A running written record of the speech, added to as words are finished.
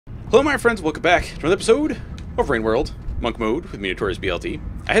Hello my friends, welcome back to another episode of Rain World, Monk Mode, with me, Notorious BLT.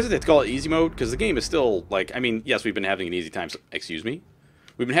 I hesitate to call it easy mode, because the game is still, like, I mean, yes, we've been having an easy time, excuse me?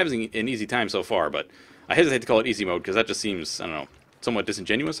 We've been having an easy time so far, but I hesitate to call it easy mode, because that just seems, I don't know, somewhat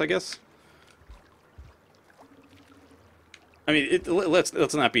disingenuous, I guess? I mean,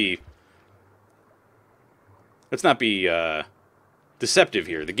 let's not be deceptive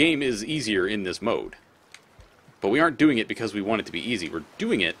here. The game is easier in this mode. But we aren't doing it because we want it to be easy. We're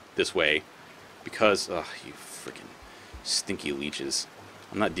doing it this way because... Ugh, you freaking stinky leeches.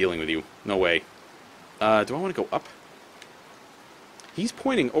 I'm not dealing with you. No way. Do I want to go up? He's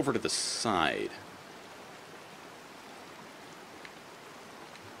pointing over to the side.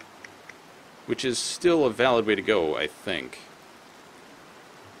 Which is still a valid way to go, I think.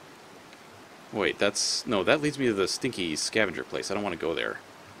 Wait, that's... No, that leads me to the stinky scavenger place. I don't want to go there.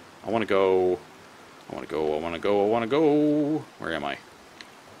 I want to go... I want to go. Where am I?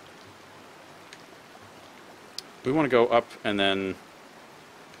 We want to go up and then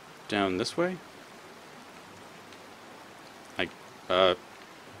down this way?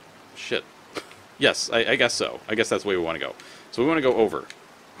 Shit. Yes, I guess so. I guess that's the way we want to go. So we want to go over.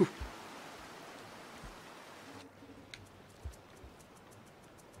 Whew.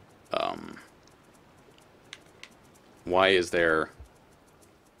 Why is there...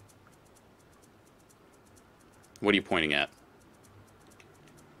 What are you pointing at?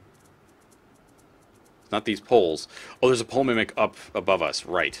 It's not these poles. Oh, there's a pole mimic up above us.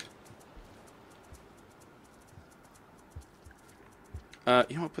 Right. You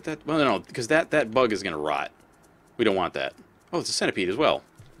know what? Put that... Well, no, because that bug is going to rot. We don't want that. Oh, it's a centipede as well.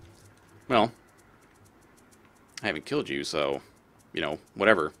 Well, I haven't killed you, so, you know,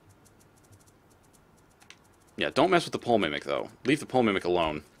 whatever. Yeah, don't mess with the pole mimic, though. Leave the pole mimic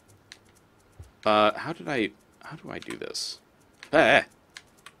alone. How do I do this? Ah!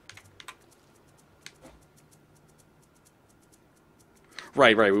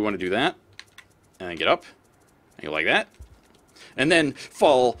 Right, we want to do that. And then get up. And go like that. And then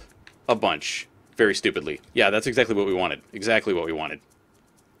fall a bunch. Very stupidly. Yeah, that's exactly what we wanted. Exactly what we wanted.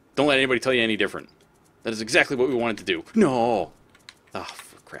 Don't let anybody tell you any different. That is exactly what we wanted to do. No! Oh,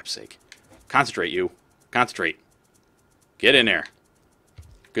 for crap's sake. Concentrate, you. Concentrate. Get in there.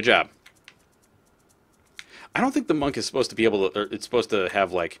 Good job. I don't think the monk is supposed to be able to, or it's supposed to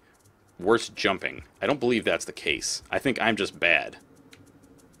have, like, worse jumping. I don't believe that's the case. I think I'm just bad.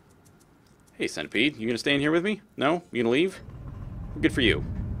 Hey, centipede, you gonna stay in here with me? No? You gonna leave? Good for you.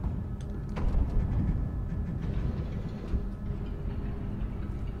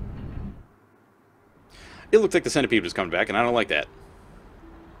 It looked like the centipede was coming back, and I don't like that.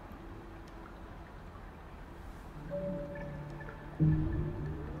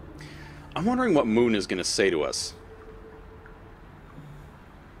 I'm wondering what Moon is going to say to us.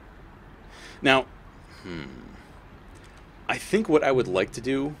 Now, I think what I would like to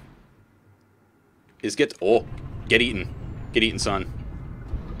do is get... Oh, get eaten. Get eaten, son.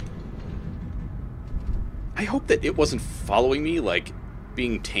 I hope that it wasn't following me, like,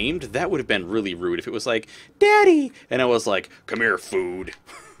 being tamed. That would have been really rude if it was like, Daddy! And I was like, come here, food.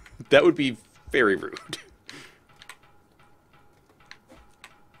 That would be very rude.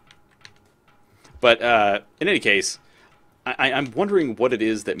 But, in any case, I'm wondering what it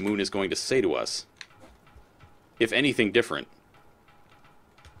is that Moon is going to say to us. If anything different.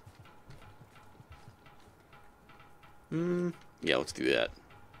 Yeah, let's do that.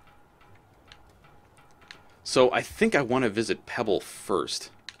 So, I think I want to visit Pebble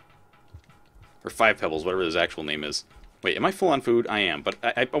first. Or Five Pebbles, whatever his actual name is. Wait, am I full on food? I am, but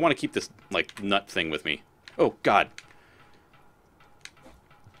I want to keep this, like, nut thing with me. Oh, God.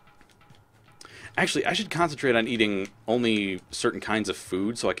 Actually, I should concentrate on eating only certain kinds of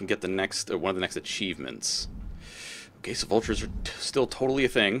food so I can get the next, one of the next achievements. Okay, so vultures are still totally a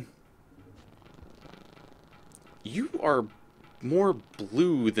thing. You are more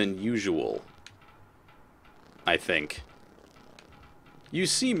blue than usual, I think. You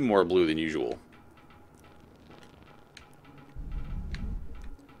seem more blue than usual.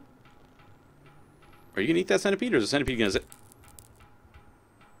 Are you gonna eat that centipede, or is the centipede gonna...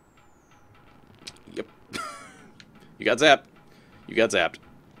 Yep. You got zapped. You got zapped.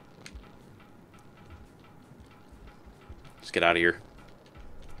 Just get out of here.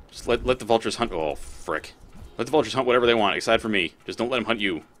 Just let the vultures hunt... Oh, frick. Let the vultures hunt whatever they want, aside from me. Just don't let them hunt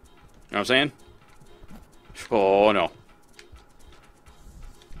you. You know what I'm saying? Oh, no.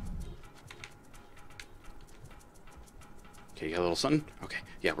 Okay, you got a little something? Okay,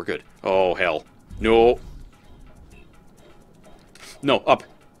 yeah, we're good. Oh, hell. No. No, up.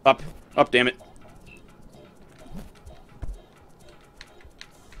 Up. Up, damn it.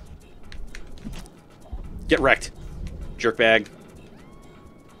 Get wrecked. Jerkbag.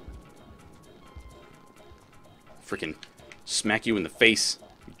 Freaking smack you in the face,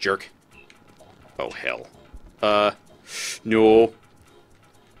 you jerk. Oh, hell. No.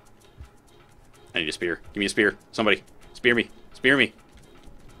 I need a spear. Give me a spear. Somebody. Spear me. Spear me.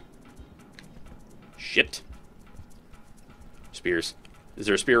 Shit. Spears. Is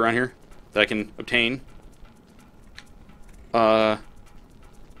there a spear around here that I can obtain? I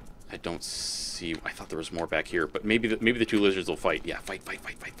don't see... I thought there was more back here, but maybe the two lizards will fight. Yeah, fight, fight,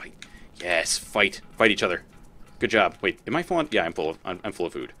 fight, fight, fight. Yes, fight. Fight each other. Good job. Wait, am I full on... Yeah, I'm full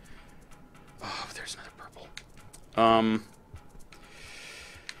of food. Oh, there's another purple. Oh,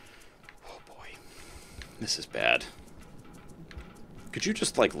 boy. This is bad. Could you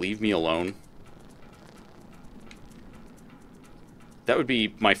just, like, leave me alone? That would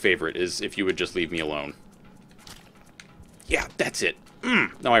be my favorite, is if you would just leave me alone. Yeah, that's it.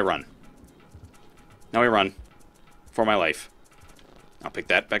 Now I run. Now I run. For my life. I'll pick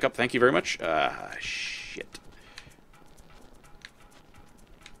that back up. Thank you very much. Shit.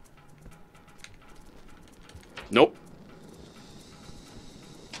 Nope.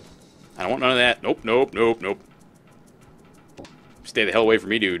 I don't want none of that. Nope, nope, nope, nope. Stay the hell away from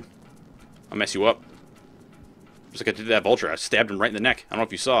me, dude. I'll mess you up. Just like I did to that vulture. I stabbed him right in the neck. I don't know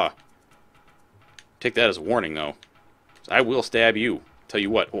if you saw. Take that as a warning, though. I will stab you. Tell you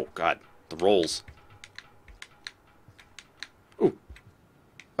what. Oh, God. The rolls. Ooh.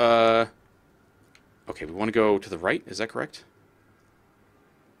 Okay, we want to go to the right. Is that correct?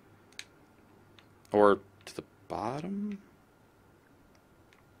 Or to the bottom?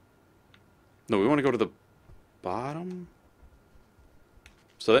 No, we want to go to the bottom?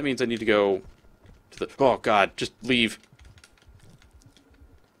 So that means I need to go to the... Oh, God. Just leave.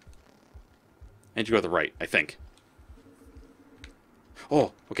 And you go to the right, I think.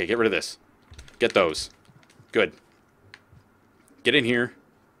 Oh, okay, get rid of this. Get those. Good. Get in here.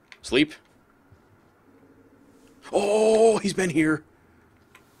 Sleep. Oh, he's been here.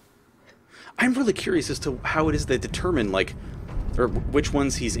 I'm really curious as to how it is they determine, like, or which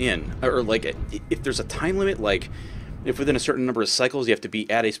ones he's in. Or, like, if there's a time limit, like, if within a certain number of cycles you have to be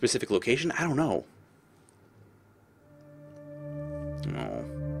at a specific location. I don't know. Oh.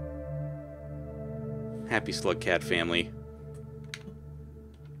 Happy slugcat family.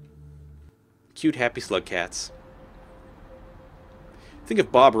 Cute, happy slugcats. I think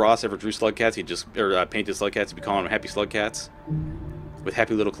if Bob Ross ever drew slugcats, he'd just, or painted slugcats, he'd be calling them happy slugcats. With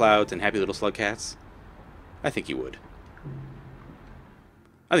happy little clouds and happy little slugcats. I think he would.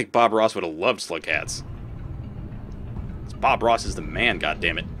 I think Bob Ross would have loved slugcats. Bob Ross is the man,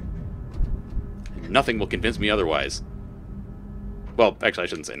 goddammit. Nothing will convince me otherwise. Well, actually, I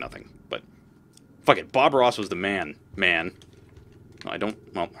shouldn't say nothing, but... Fuck it, Bob Ross was the man. Man. No, I don't...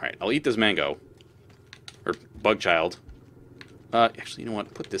 Well, alright, I'll eat this mango. Or bug child. Actually, you know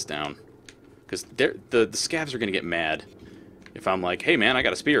what? Put this down. Because the scavs are going to get mad if I'm like, hey man, I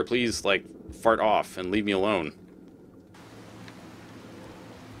got a spear. Please, like, fart off and leave me alone.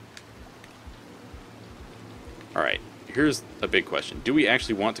 Alright, here's a big question. Do we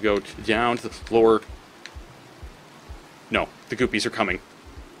actually want to go down to the lower... No, the goopies are coming.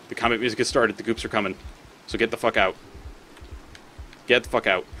 The combat music has started. The goops are coming. So get the fuck out. Get the fuck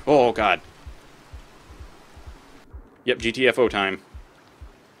out. Oh, God. Yep, GTFO time.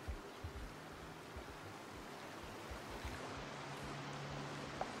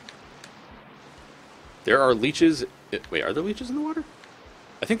 There are leeches... Wait, are there leeches in the water?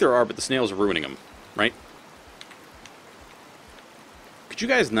 I think there are, but the snails are ruining them, right? Could you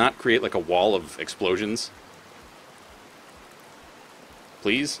guys not create, like, a wall of explosions?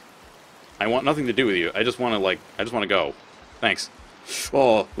 Please? I want nothing to do with you. I just want to, like... I just want to go. Thanks.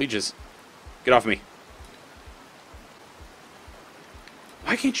 Oh, leeches. Get off me.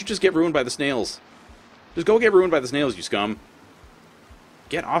 Why can't you just get ruined by the snails? Just go get ruined by the snails, you scum.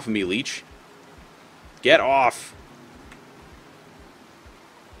 Get off of me, leech. Get off!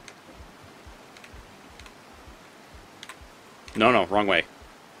 No, no, wrong way.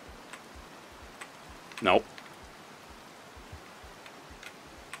 Nope.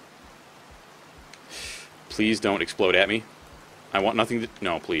 Please don't explode at me. I want nothing to...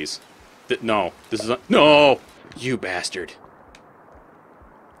 No, please. No. This is... No! You bastard.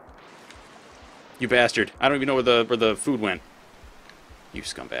 You bastard. I don't even know where the food went. You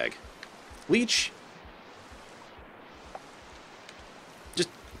scumbag. Leech! Just...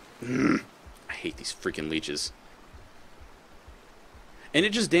 I hate these freaking leeches. And it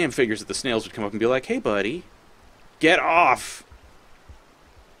just damn figures that the snails would come up and be like, hey, buddy. Get off!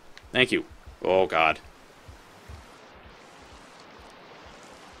 Thank you. Oh, God.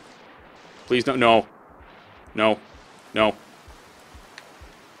 Please don't... No. No. No.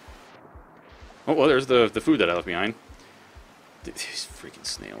 Oh, well, there's the food that I left behind. These freaking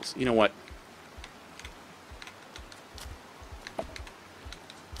snails. You know what?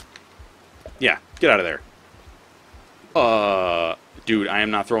 Yeah, get out of there. Dude, I am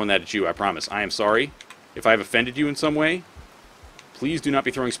not throwing that at you, I promise. I am sorry. If I've offended you in some way, please do not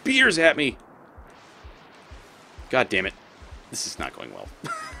be throwing spears at me. God damn it. This is not going well.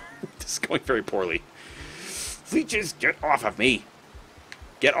 This is going very poorly. Leeches, get off of me.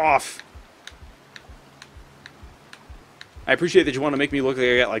 Get off. I appreciate that you want to make me look like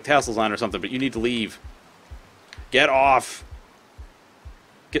I got like tassels on or something, but you need to leave. Get off.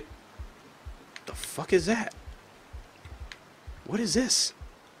 Get... The fuck is that? What is this?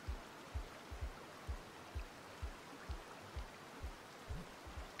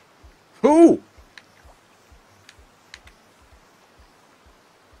 Who?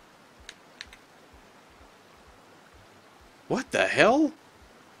 What the hell?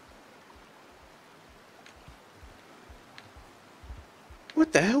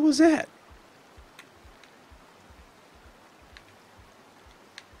 What the hell was that?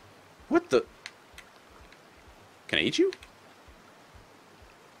 What the... Can I eat you?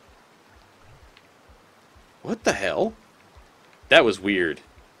 What the hell? That was weird.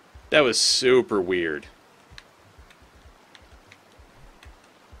 That was super weird.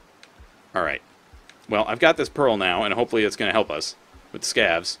 Alright. Well, I've got this pearl now, and hopefully it's going to help us with the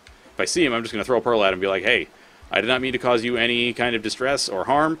scavs. If I see him, I'm just going to throw a pearl at him and be like, hey, I did not mean to cause you any kind of distress or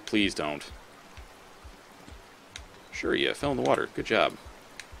harm. Please don't. Sure, you fell in the water. Good job.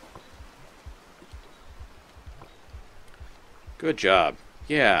 Good job.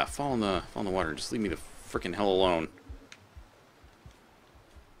 Yeah, fall in the water. Just leave me the frickin' hell alone.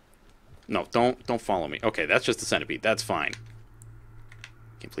 No, don't follow me. Okay, that's just a centipede. That's fine.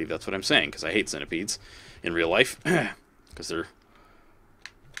 Can't believe that's what I'm saying, because I hate centipedes in real life. Because they're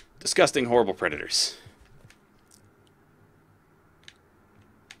disgusting, horrible predators.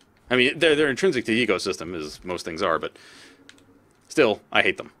 I mean, they're intrinsic to the ecosystem, as most things are, but still, I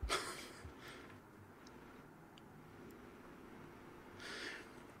hate them.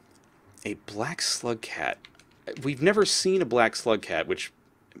 A black slugcat. We've never seen a black slugcat, which,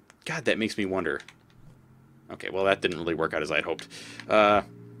 God, that makes me wonder. Okay, well, that didn't really work out as I'd hoped.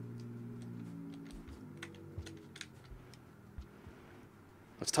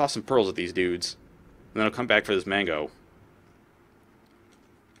 Let's toss some pearls at these dudes, and then I'll come back for this mango.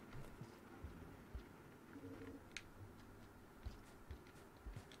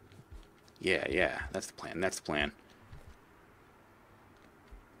 Yeah, that's the plan, that's the plan.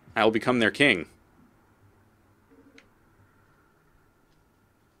 I will become their king.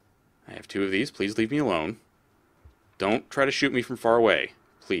 I have 2 of these. Please leave me alone. Don't try to shoot me from far away.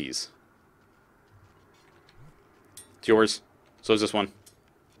 Please. It's yours. So is this one.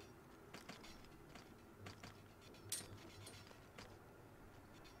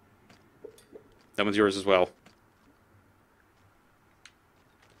 That one's yours as well.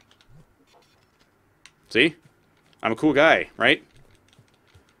 See? I'm a cool guy, right?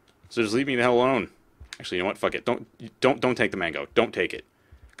 So just leave me the hell alone. Actually, you know what? Fuck it. Don't take the mango. Don't take it.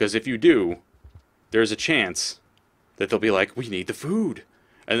 Because if you do, there's a chance that they'll be like, we need the food.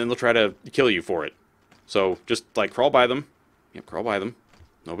 And then they'll try to kill you for it. So just, like, crawl by them. Yep, crawl by them.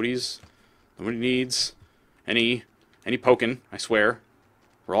 Nobody needs any poking, I swear.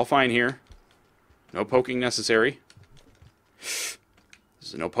 We're all fine here. No poking necessary. This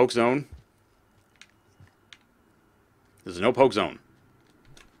is a no poke zone. This is a no poke zone.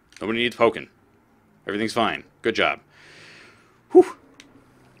 Nobody needs poking. Everything's fine. Good job. Whew.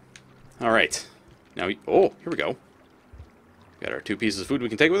 Alright. Now, oh, here we go. Got our 2 pieces of food we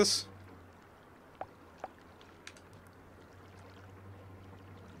can take with us.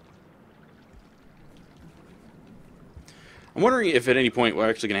 I'm wondering if at any point we're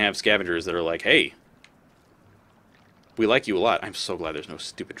actually going to have scavengers that are like, hey, we like you a lot. I'm so glad there's no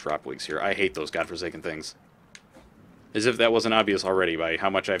stupid drop wigs here. I hate those godforsaken things. As if that wasn't obvious already by how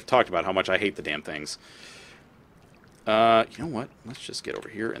much I've talked about how much I hate the damn things. You know what? Let's just get over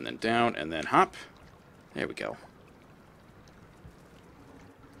here and then down and then hop. There we go.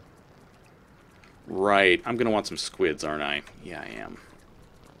 Right. I'm going to want some squids, aren't I? Yeah, I am.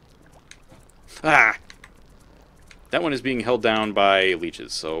 Ah! That one is being held down by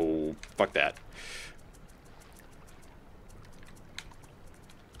leeches, so fuck that.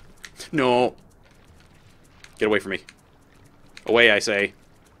 No! Get away from me. Away, I say.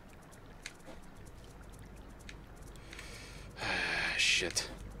 Shit.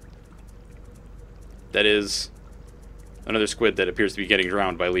 That is another squid that appears to be getting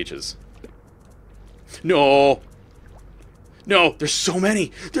drowned by leeches. No! No! There's so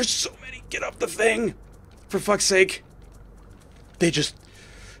many! There's so many! Get up the thing! For fuck's sake! They just...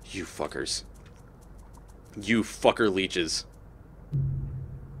 You fuckers. You fucker leeches.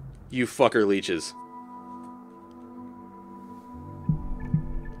 You fucker leeches.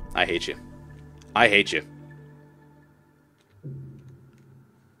 I hate you. I hate you.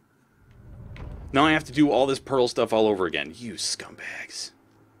 Now I have to do all this pearl stuff all over again. You scumbags.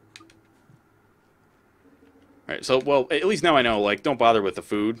 Alright, so, well, at least now I know, like, don't bother with the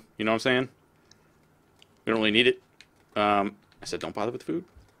food. You know what I'm saying? We don't really need it. I said don't bother with the food.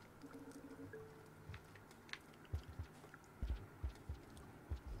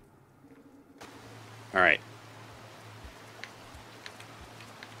 Alright.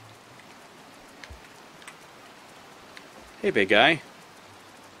 Hey, big guy.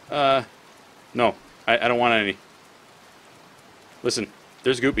 No. I don't want any. Listen,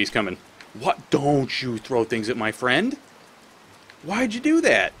 there's goopies coming. What? Don't you throw things at my friend? Why'd you do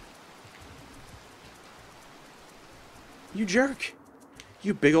that? You jerk.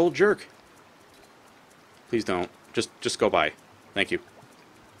 You big old jerk. Please don't. Just go by. Thank you.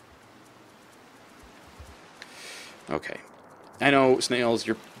 Okay. I know, snails,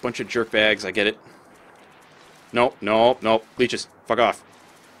 you're a bunch of jerk bags. I get it. Nope, nope, nope. Leeches. Fuck off.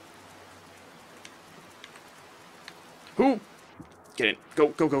 Who? Get in. Go,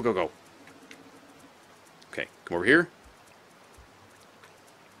 go, go, go, go. Okay, come over here.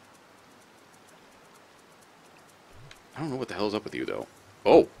 I don't know what the hell's up with you, though.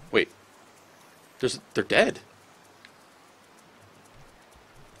 Oh, wait. They're dead.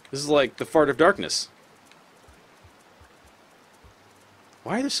 This is like the fart of darkness.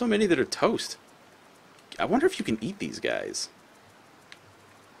 Why are there so many that are toast? I wonder if you can eat these guys.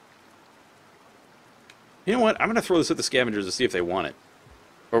 You know what? I'm going to throw this at the scavengers to see if they want it.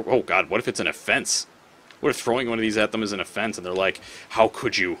 Or, oh god, what if it's an offense? What if throwing one of these at them is an offense and they're like, how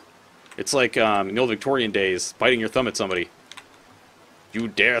could you? It's like in the old Victorian days, biting your thumb at somebody. You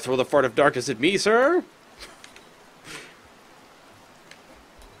dare throw the fart of darkness at me, sir?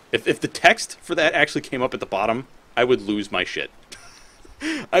 If the text for that actually came up at the bottom, I would lose my shit.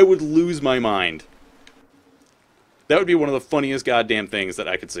 I would lose my mind. That would be one of the funniest goddamn things that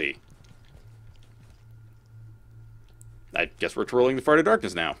I could see. I guess we're twirling the fart of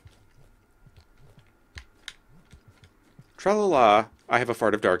darkness now. Tra-la-la, I have a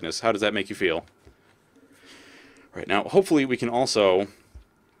fart of darkness. How does that make you feel? Right, now, hopefully we can also...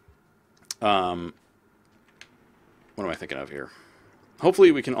 what am I thinking of here?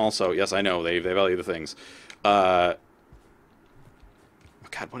 Hopefully we can also... Yes, I know, they value the things. God,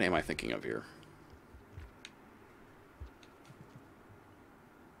 what am I thinking of here?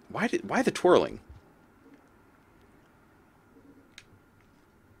 Why the twirling?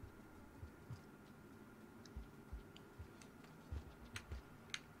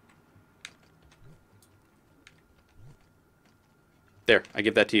 There, I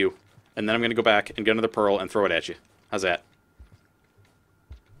give that to you. And then I'm going to go back and get another pearl and throw it at you. How's that?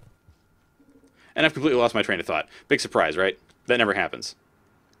 And I've completely lost my train of thought. Big surprise, right? That never happens.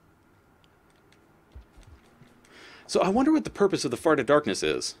 So I wonder what the purpose of the fart of darkness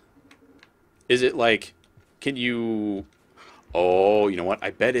is. Is it like, can you... Oh, you know what? I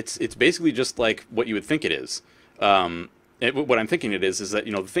bet it's basically just like what you would think it is. What I'm thinking it is that,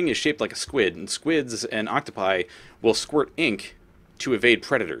 you know, the thing is shaped like a squid, and squids and octopi will squirt ink to evade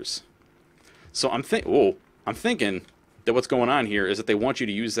predators. So I'm thinking that what's going on here is that they want you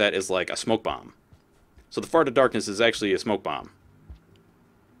to use that as like a smoke bomb. So the fart of darkness is actually a smoke bomb.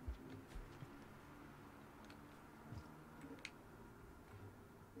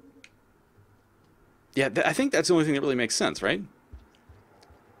 Yeah, I think that's the only thing that really makes sense, right?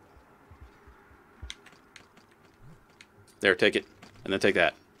 There, take it. And then take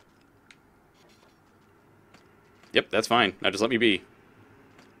that. Yep, that's fine. Now just let me be.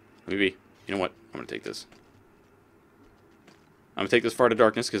 Let me be. You know what? I'm going to take this. I'm going to take this fart of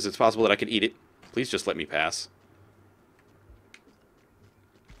darkness because it's possible that I could eat it. Please just let me pass.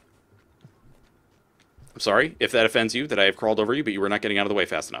 I'm sorry if that offends you that I have crawled over you, but you were not getting out of the way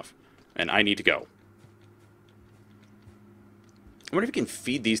fast enough. And I need to go. I wonder if you can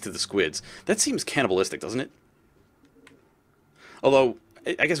feed these to the squids. That seems cannibalistic, doesn't it? Although,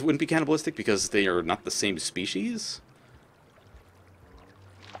 I guess it wouldn't be cannibalistic because they are not the same species.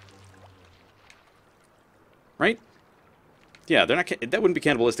 Right? Yeah, they're not. That wouldn't be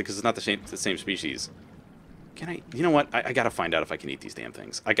cannibalistic because it's not the same species. Can I? You know what? I gotta find out if I can eat these damn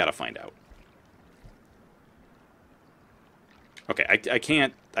things. I gotta find out. Okay, I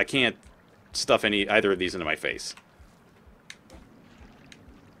can't stuff either of these into my face.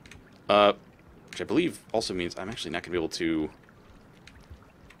 Which I believe also means I'm actually not going to be able to...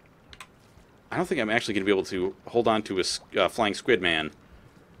 I don't think I'm actually going to be able to hold on to a flying squid man.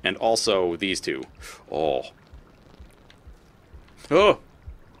 And also these two. Oh. Oh!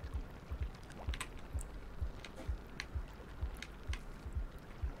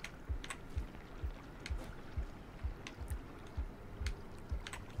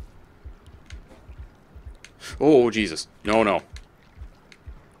 Oh, Jesus. No, no.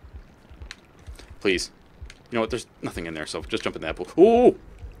 Please. You know what? There's nothing in there, so just jump in that pool. Oh!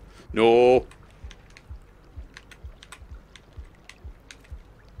 No!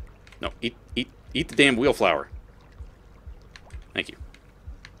 No, eat the damn wheel flower. Thank you.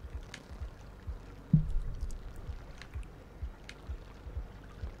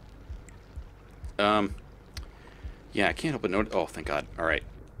 Yeah, I can't help but notice... Oh, thank God. All right.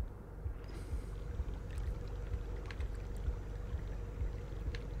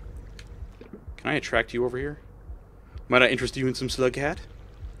 Can I attract you over here? Might I interest you in some slugcat?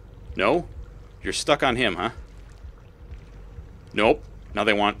 No? You're stuck on him, huh? Nope. Now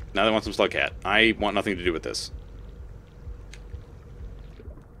they want some slugcat. I want nothing to do with this.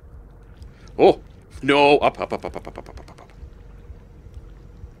 Oh! No! Up.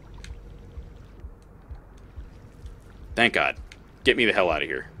 Thank God. Get me the hell out of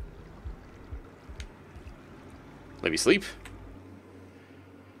here. Let me sleep.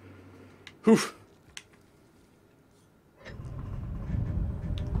 Whew.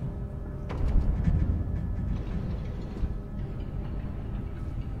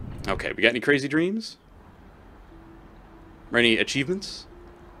 Okay, we got any crazy dreams? Or any achievements?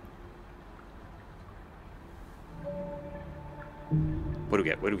 What do we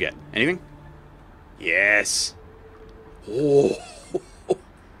get? What do we get? Anything? Yes! Oh!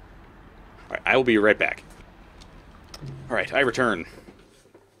 Alright, I will be right back. Alright, I return.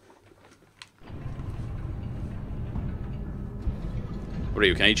 What are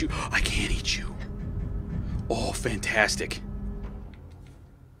you? Can I eat you? I can't eat you. Oh, fantastic.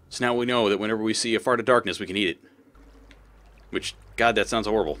 So now we know that whenever we see a fart of darkness, we can eat it. Which, God, that sounds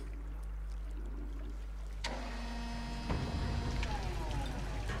horrible.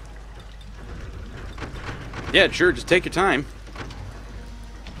 Yeah, sure, just take your time.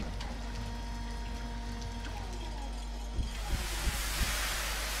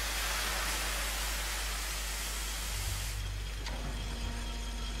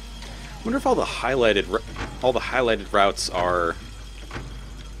 I wonder if all the highlighted routes are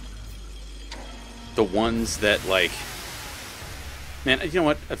the ones that, like... Man, you know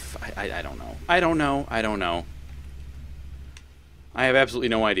what? I don't know. I don't know. I have absolutely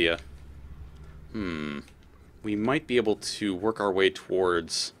no idea. We might be able to work our way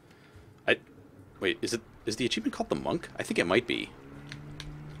towards... Wait, is the achievement called the monk? I think it might be.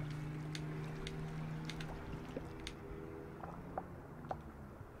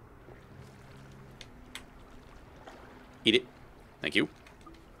 Eat it. Thank you.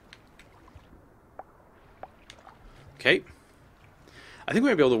 Okay. I think we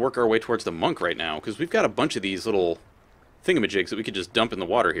might be able to work our way towards the monk right now, because we've got a bunch of these little thingamajigs that we could just dump in the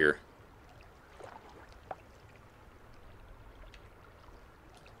water here.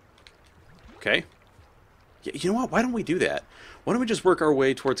 Okay. Yeah, you know what? Why don't we do that? Why don't we just work our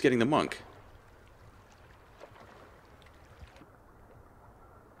way towards getting the monk?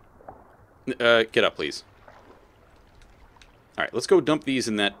 Get up, please. Alright, let's go dump these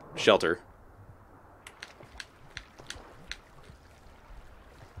in that shelter.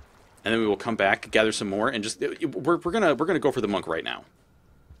 And then we will come back, gather some more, and just... We're gonna go for the monk right now.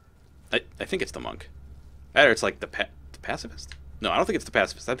 I think it's the monk. Either it's like the pacifist? No, I don't think it's the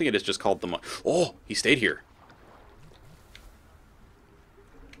pacifist. I think it is just called the monk. Oh, he stayed here.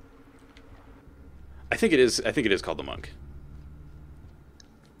 I think it is called the monk.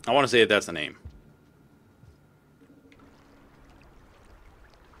 I want to say that that's the name.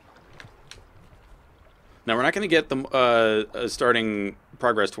 Now, we're not going to get the starting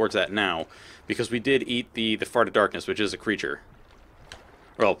progress towards that now, because we did eat the Fart of Darkness, which is a creature.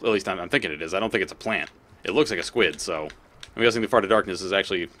 Well, at least I'm thinking it is. I don't think it's a plant. It looks like a squid, so... I'm guessing the Fart of Darkness is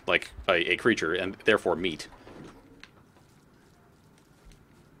actually, like, a creature, and therefore meat.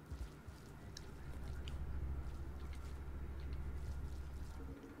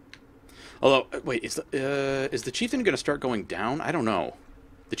 Although, wait, is the chieftain going to start going down? I don't know.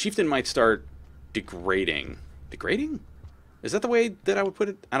 The chieftain might start degrading. Degrading? Is that the way that I would put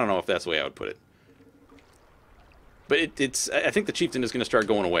it? I don't know if that's the way I would put it. But I think the chieftain is going to start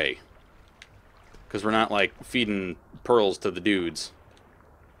going away. Because we're not, like, feeding pearls to the dudes.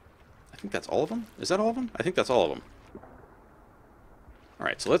 I think that's all of them? Is that all of them? I think that's all of them.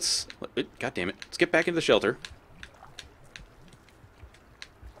 Alright, so let's... God damn it. Let's get back into the shelter.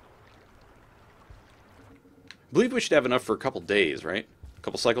 I believe we should have enough for a couple days, right? A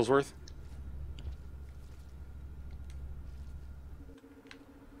couple cycles worth?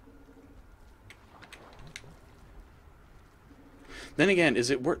 Then again, is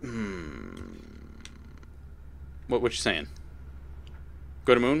it worth... What you saying?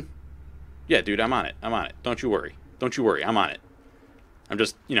 Go to moon? Yeah, dude, I'm on it. I'm on it. Don't you worry. Don't you worry. I'm on it. I'm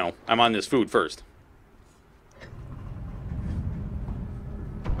just, you know, I'm on this food first.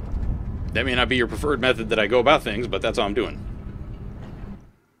 That may not be your preferred method that I go about things, but that's all I'm doing.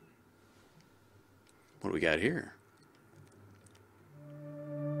 What do we got here?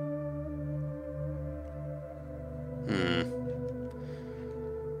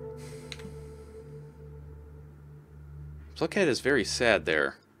 Slugcat is very sad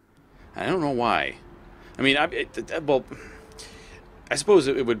there. I don't know why. I mean, well, I suppose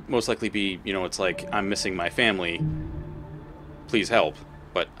it would most likely be, you know, it's like, I'm missing my family. Please help.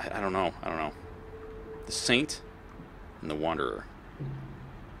 But I don't know. I don't know. The Saint and the Wanderer.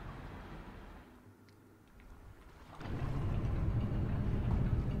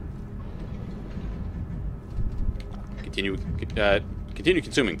 Continue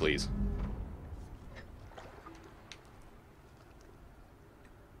consuming, please.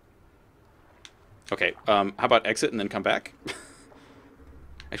 Okay, how about exit and then come back?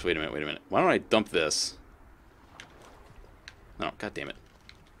 Actually, wait a minute, wait a minute. Why don't I dump this? No, god damn it.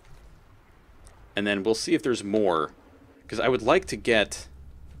 And then we'll see if there's more. Because I would like to get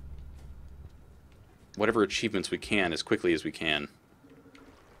whatever achievements we can as quickly as we can.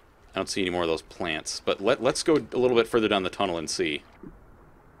 I don't see any more of those plants. But let's go a little bit further down the tunnel and see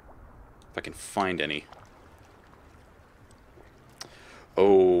if I can find any.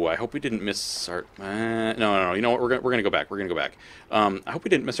 Oh, I hope we didn't miss our... no. You know what? We're gonna go back. We're gonna go back. I hope we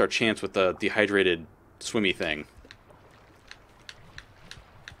didn't miss our chance with the dehydrated swimmy thing.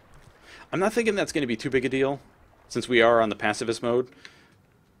 I'm not thinking that's going to be too big a deal, since we are on the pacifist mode.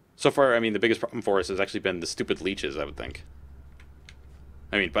 So far, I mean, the biggest problem for us has actually been the stupid leeches, I would think.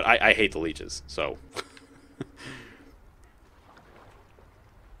 I mean, but I hate the leeches, so...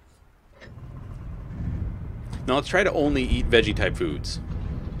 Now, let's try to only eat veggie-type foods.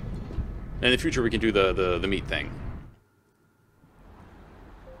 In the future, we can do the meat thing.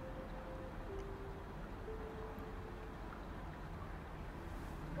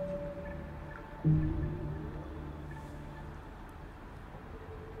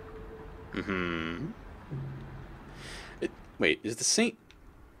 Wait, is the Saint...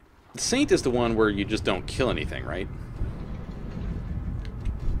 The Saint is the one where you just don't kill anything, right?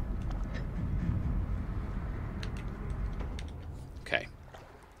 Okay.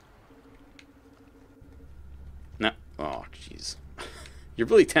 No. Oh, jeez. You're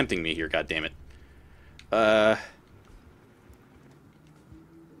really tempting me here, goddammit.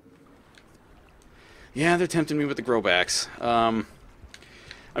 Yeah, they're tempting me with the growbacks.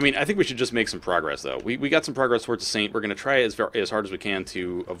 I mean, I think we should just make some progress, though. We got some progress towards the Saint. We're gonna try as hard as we can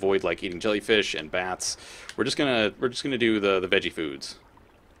to avoid like eating jellyfish and bats. We're just gonna do the veggie foods.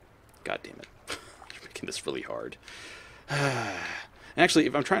 God damn it, you're making this really hard. Actually,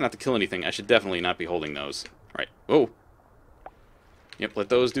 if I'm trying not to kill anything, I should definitely not be holding those. All right. Whoa. Yep. Let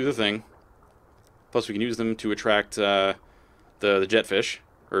those do the thing. Plus, we can use them to attract the jetfish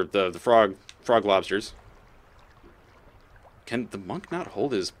or the frog lobsters. Can the monk not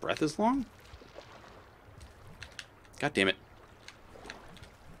hold his breath as long? God damn it.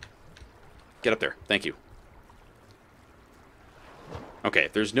 Get up there. Thank you. Okay,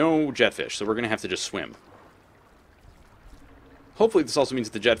 there's no jetfish, so we're going to have to just swim. Hopefully this also means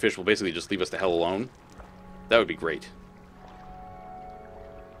that the jetfish will basically just leave us the hell alone. That would be great.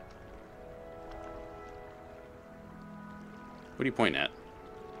 What are you pointing at?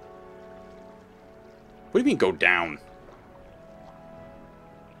 What do you mean, go down?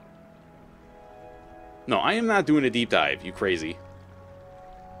 No, I am not doing a deep dive, you crazy.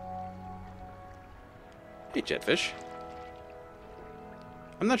 Hey, jetfish.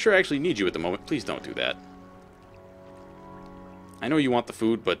 I'm not sure I actually need you at the moment. Please don't do that. I know you want the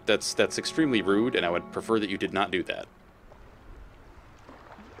food, but that's extremely rude, and I would prefer that you did not do that.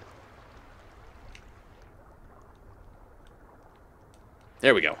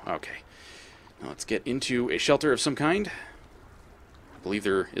 There we go. Okay. Now let's get into a shelter of some kind. I believe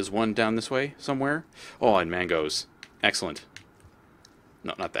there is one down this way somewhere. Oh, and mangoes. Excellent.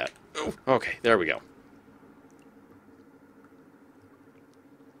 No, not that. Oh, okay, there we go.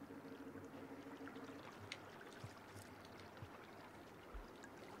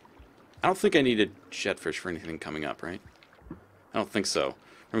 I don't think I needed jetfish for anything coming up, right? I don't think so.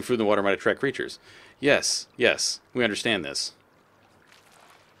 Remove food in the water might attract creatures. Yes, yes, we understand this.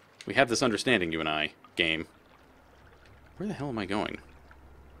 We have this understanding, you and I, game. Where the hell am I going?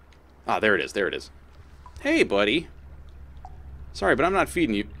 Ah, there it is, there it is. Hey, buddy. Sorry, but I'm not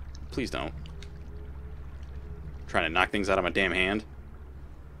feeding you. Please don't. I'm trying to knock things out of my damn hand.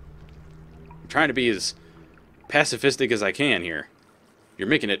 I'm trying to be as pacifistic as I can here. You're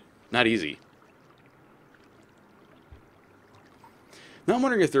making it not easy. Now I'm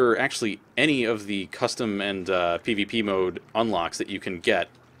wondering if there are actually any of the custom and PvP mode unlocks that you can get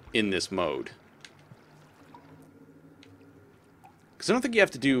in this mode. Because I don't think you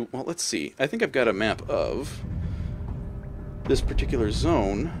have to do... Well, let's see. I think I've got a map of this particular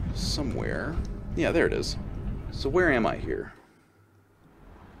zone somewhere. Yeah, there it is. So where am I here?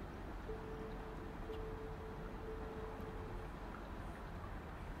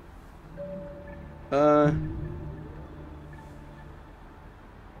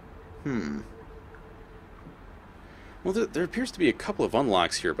 Well, there appears to be a couple of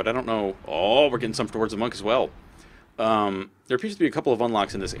unlocks here, but I don't know... Oh, we're getting some towards the monk as well. There appears to be a couple of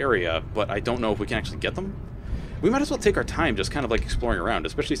unlocks in this area, but I don't know if we can actually get them. We might as well take our time just kind of like exploring around,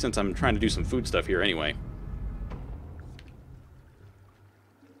 especially since I'm trying to do some food stuff here anyway.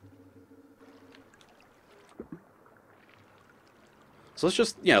 So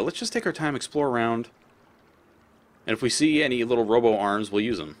let's just take our time, explore around. And if we see any little robo arms, we'll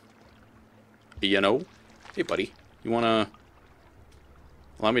use them. You know? Hey, buddy. You want to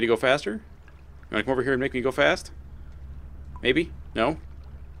allow me to go faster? You want to come over here and make me go fast? Maybe? No?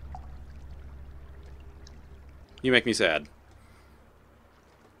 You make me sad.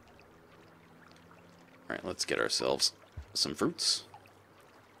 Alright, let's get ourselves some fruits.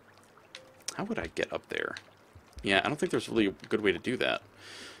 How would I get up there? Yeah, I don't think there's really a good way to do that.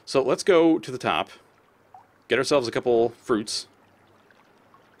 So let's go to the top. Get ourselves a couple fruits.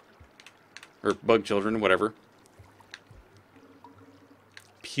 Or bug children, whatever.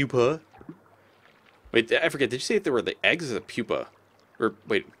 Pupa. Wait, I forget. Did you say if there were the eggs or the pupa? Or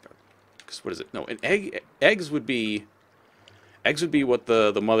wait, what is it? No, an egg. Eggs would be what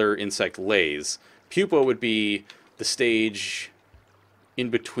the mother insect lays. Pupa would be the stage in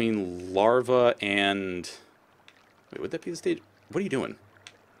between larva and. Wait, would that be the stage? What are you doing?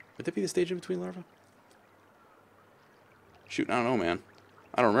 Would that be the stage in between larva? Shoot, I don't know, man.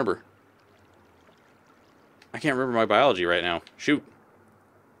 I don't remember. I can't remember my biology right now. Shoot.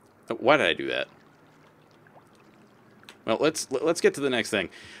 Why did I do that? Well, let's get to the next thing.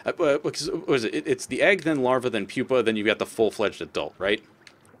 What is it? It's the egg, then larva, then pupa, then you've got the full-fledged adult, right?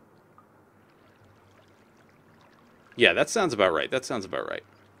 Yeah, that sounds about right. That sounds about right.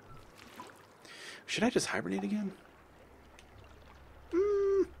 Should I just hibernate again?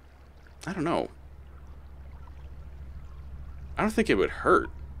 I don't know. I don't think it would hurt.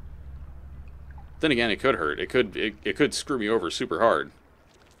 Then again, it could hurt. It could screw me over super hard.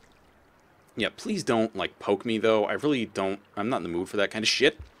 Yeah, please don't, like, poke me, though. I really don't... I'm not in the mood for that kind of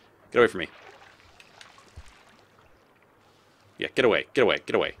shit. Get away from me. Yeah, get away. Get away.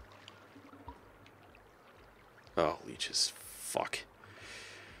 Get away. Oh, leeches. Fuck.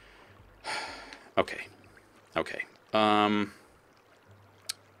 Okay. Okay.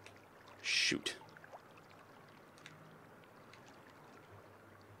 Shoot.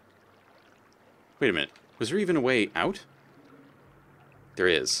 Wait a minute. Was there even a way out? There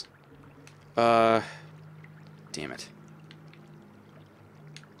is. Damn it.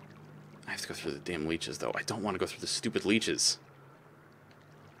 I have to go through the damn leeches, though. I don't want to go through the stupid leeches.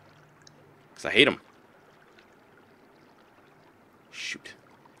 Because I hate them. Shoot.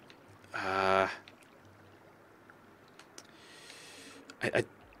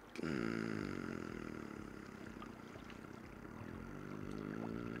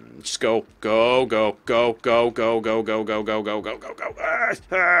 Just go, go, go, go, go, go, go, go, go, go, go, go, go, go.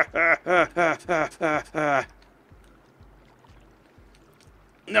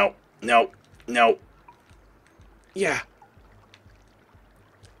 No, no, no. Yeah.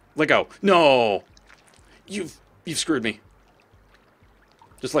 Let go. No. You've screwed me.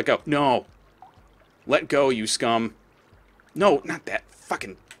 Just let go. No. Let go, you scum. No, not that.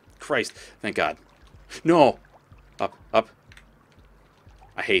 Fucking Christ. Thank God. No. Up, up.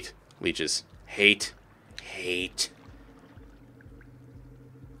 I hate leeches. Hate. Hate.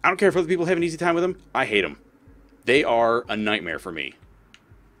 I don't care if other people have an easy time with them. I hate them. They are a nightmare for me.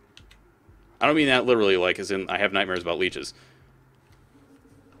 I don't mean that literally, like, as in I have nightmares about leeches.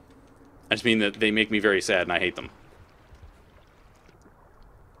 I just mean that they make me very sad and I hate them.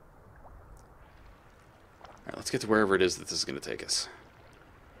 Alright, let's get to wherever it is that this is going to take us.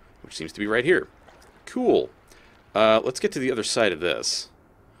 Which seems to be right here. Cool. Let's get to the other side of this.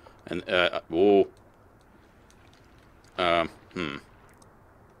 And, whoa.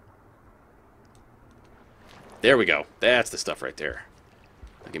 There we go. That's the stuff right there.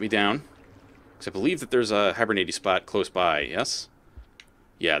 Now get me down. Because I believe that there's a hibernating spot close by, yes?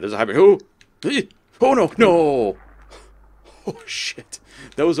 Yeah, there's a hibernating... Oh! Oh, no! No! Oh, shit.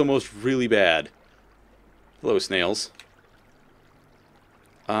 That was almost really bad. Hello, snails.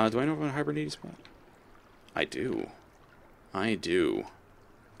 Do I know about a hibernating spot? I do. I do.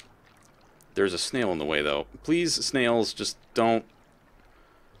 There's a snail in the way, though. Please, snails, just don't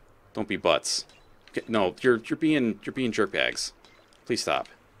be butts. Okay, no, you're being jerkbags. Please stop.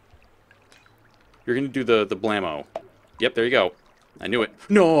 You're gonna do the blammo. Yep, there you go. I knew it.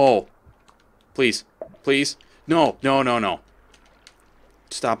 No! Please. Please. No, no, no, no.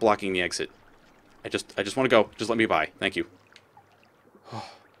 Stop blocking the exit. I just want to go. Just let me by. Thank you. Oh.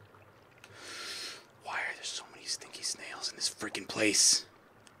 Why are there so many stinky snails in this freaking place?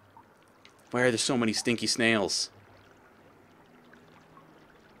 Why are there so many stinky snails?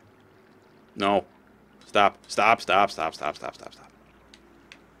 No. Stop. Stop, stop, stop, stop, stop, stop, stop.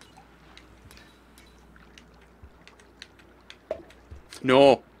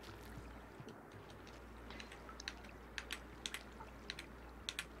 No.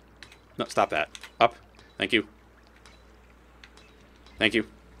 No, stop that. Up. Thank you. Thank you.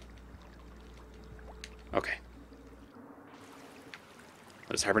 Okay.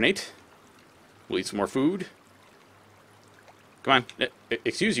 Let us hibernate. We'll eat some more food. Come on.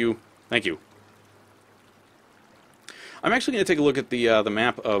 Excuse you. Thank you. I'm actually going to take a look at the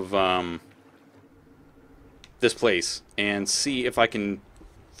map of this place and see if I can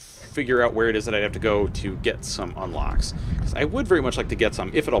figure out where it is that I'd have to go to get some unlocks. Because I would very much like to get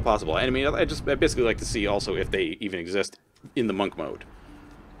some, if at all possible. I mean, I basically like to see also if they even exist in the monk mode.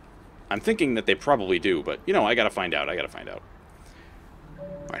 I'm thinking that they probably do, but, you know, I gotta find out. I gotta find out.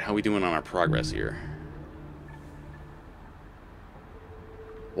 Alright, how are we doing on our progress here?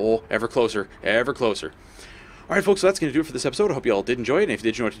 Oh, ever closer, ever closer. Alright, folks, so that's going to do it for this episode. I hope you all did enjoy it, and if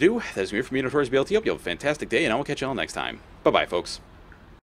you did, you know what to do. That is me from me, Notorious BLT. Hope you have a fantastic day, and I will catch you all next time. Bye-bye, folks.